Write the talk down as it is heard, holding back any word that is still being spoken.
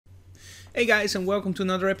Hey guys, and welcome to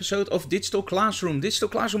another episode of Digital Classroom. Digital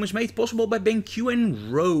Classroom is made possible by BenQ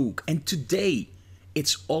and Rogue, and today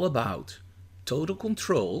it's all about total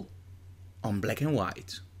control on black and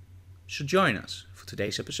white. So join us for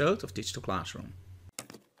today's episode of Digital Classroom.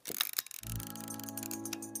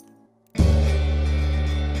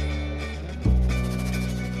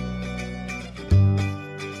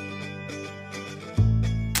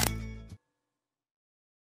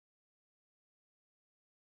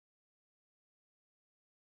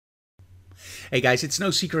 Hey guys, it's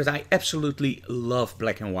no secret I absolutely love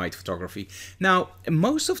black and white photography. Now,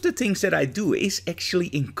 most of the things that I do is actually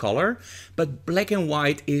in color, but black and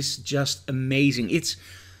white is just amazing.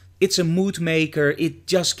 It's a mood maker. It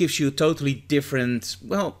just gives you a totally different,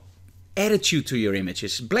 attitude to your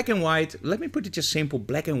images. Black and white, let me put it just simple,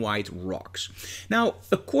 black and white rocks. Now,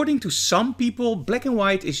 according to some people, black and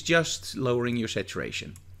white is just lowering your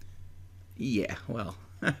saturation. Yeah, well,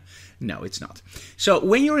 no, it's not. So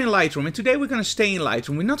when you're in Lightroom, and today we're going to stay in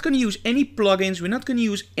Lightroom, we're not going to use any plugins, we're not going to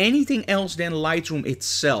use anything else than Lightroom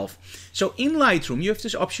itself. So in Lightroom, you have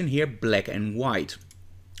this option here, black and white.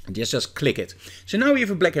 And just click it. So now we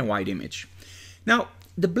have a black and white image. Now,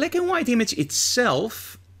 the black and white image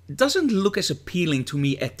itself doesn't look as appealing to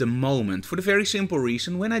me at the moment, for the very simple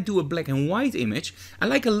reason, when I do a black and white image, I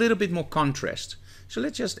like a little bit more contrast. So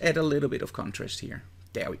let's just add a little bit of contrast here.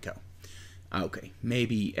 There we go. Okay,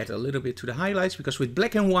 maybe add a little bit to the highlights, because with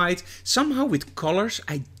black and white, somehow with colors,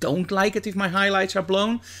 I don't like it if my highlights are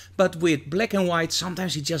blown, but with black and white,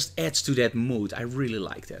 sometimes it just adds to that mood. I really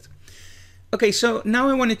like that. Okay, so now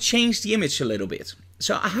I want to change the image a little bit.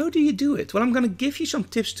 So how do you do it? Well, I'm going to give you some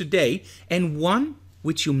tips today, and one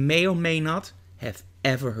which you may or may not have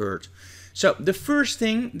ever heard. So the first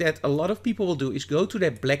thing that a lot of people will do is go to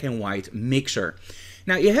that black and white mixer.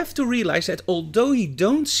 Now you have to realize that although you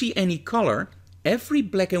don't see any color, every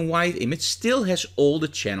black and white image still has all the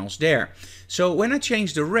channels there. So when I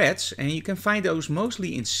change the reds, and you can find those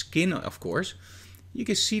mostly in skin of course, you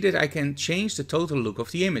can see that I can change the total look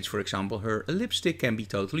of the image. For example, her lipstick can be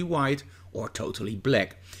totally white or totally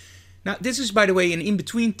black. Now this is, by the way, an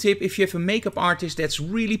in-between tip. If you have a makeup artist that's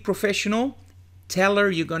really professional, tell her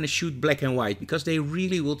you're going to shoot black and white, because they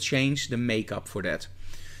really will change the makeup for that.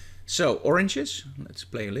 So oranges, let's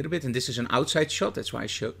play a little bit, and this is an outside shot, that's why I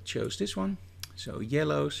chose this one. So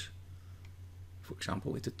yellows, for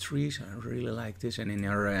example with the trees, I really like this, and in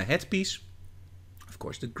her headpiece, of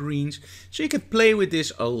course the greens. So you can play with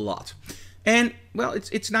this a lot. And well,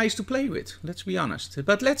 it's nice to play with, let's be honest.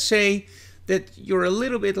 But let's say that you're a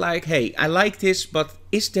little bit like, hey, I like this, but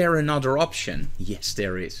is there another option? Yes,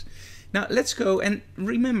 there is. Now let's go, and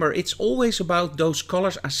remember, it's always about those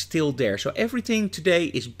colors are still there. So everything today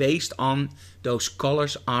is based on those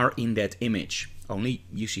colors are in that image. Only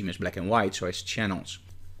you see them as black and white, so as channels.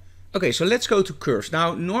 Okay, so let's go to curves.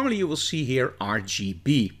 Now normally you will see here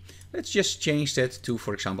RGB. Let's just change that to,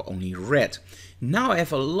 for example, only red. Now I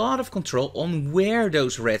have a lot of control on where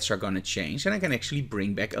those reds are going to change, and I can actually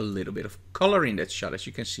bring back a little bit of color in that shot, as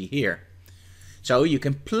you can see here. So you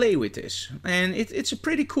can play with this, and it's a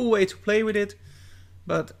pretty cool way to play with it,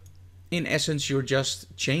 but in essence you're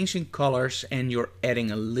just changing colors and you're adding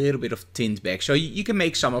a little bit of tint back. So you can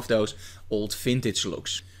make some of those old vintage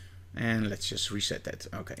looks. And let's just reset that.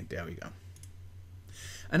 Okay, there we go.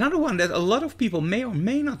 Another one that a lot of people may or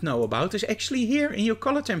may not know about is actually here in your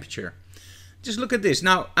color temperature. Just look at this.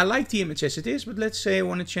 Now I like the image as it is, but let's say I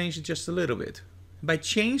want to change it just a little bit. By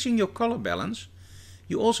changing your color balance,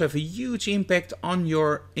 you also have a huge impact on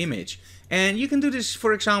your image. And you can do this,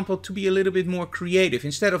 for example, to be a little bit more creative.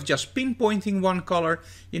 Instead of just pinpointing one color,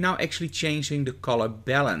 you're now actually changing the color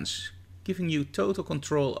balance, giving you total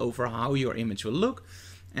control over how your image will look.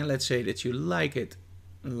 And let's say that you like it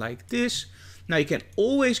like this. Now you can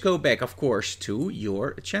always go back, of course, to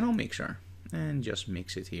your channel mixer and just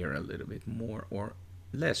mix it here a little bit more or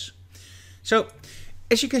less. So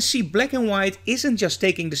as you can see, black and white isn't just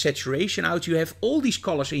taking the saturation out. You have all these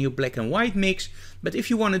colors in your black and white mix, but if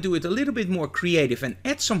you want to do it a little bit more creative and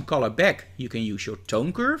add some color back, you can use your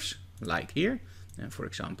tone curves, like here. And for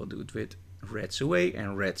example, do it with reds away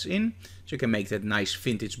and reds in. So you can make that nice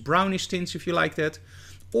vintage brownish tints if you like that.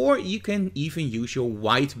 Or you can even use your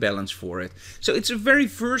white balance for it. So it's a very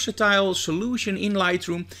versatile solution in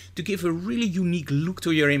Lightroom to give a really unique look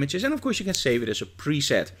to your images. And of course you can save it as a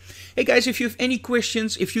preset. Hey guys, if you have any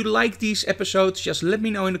questions, if you like these episodes, just let me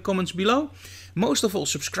know in the comments below. Most of all,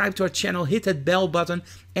 subscribe to our channel, hit that bell button,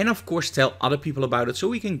 and of course tell other people about it so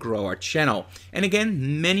we can grow our channel. And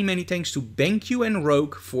again, many thanks to BenQ and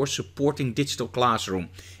Rogue for supporting Digital Classroom.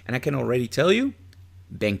 And I can already tell you,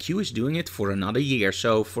 BenQ is doing it for another year.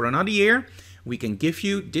 So for another year, we can give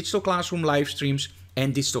you digital classroom live streams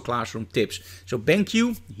and digital classroom tips. So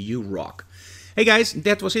BenQ, you rock. Hey guys,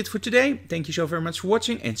 that was it for today. Thank you so very much for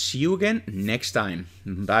watching and see you again next time.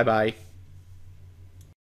 Bye bye.